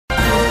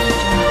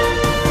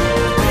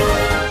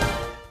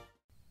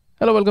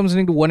Hello, welcome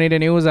listening to 180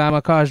 News. I am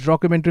Akash.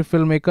 Documentary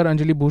filmmaker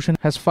Anjali Bhushan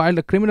has filed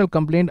a criminal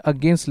complaint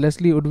against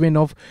Leslee Udwin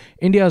of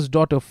India's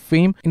Daughter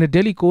fame in a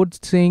Delhi court,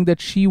 saying that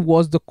she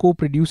was the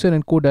co-producer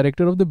and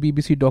co-director of the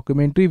BBC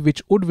documentary,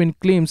 which Udwin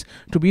claims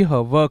to be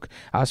her work.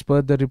 As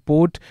per the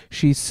report,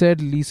 she said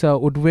Leslee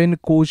Udwin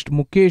coached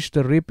Mukesh,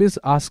 the rapist,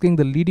 asking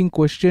the leading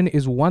question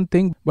is one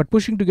thing, but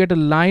pushing to get a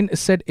line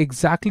said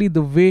exactly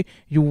the way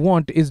you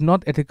want is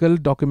not ethical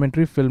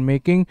documentary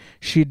filmmaking.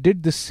 She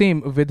did the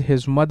same with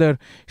his mother.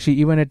 She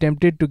even attempted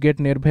to get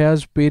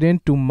Nirbhaya's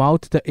parent to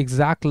mouth the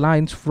exact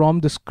lines from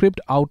the script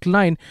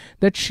outline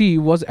that she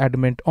was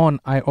adamant on.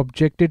 I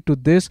objected to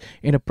this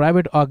in a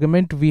private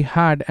argument we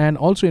had and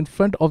also in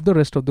front of the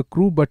rest of the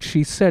crew, but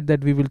she said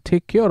that we will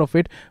take care of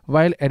it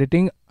while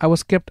editing. I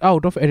was kept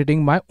out of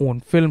editing my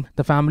own film.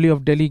 The family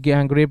of Delhi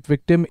gang rape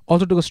victim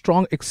also took a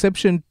strong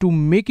exception to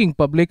making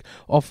public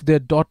of their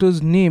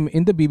daughter's name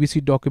in the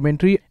BBC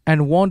documentary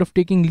and warned of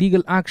taking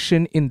legal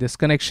action in this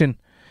connection.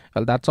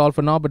 Well, that's all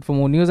for now, but for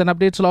more news and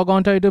updates, log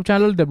on to our YouTube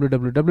channel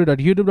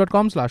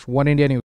www.youtube.com/oneindianews.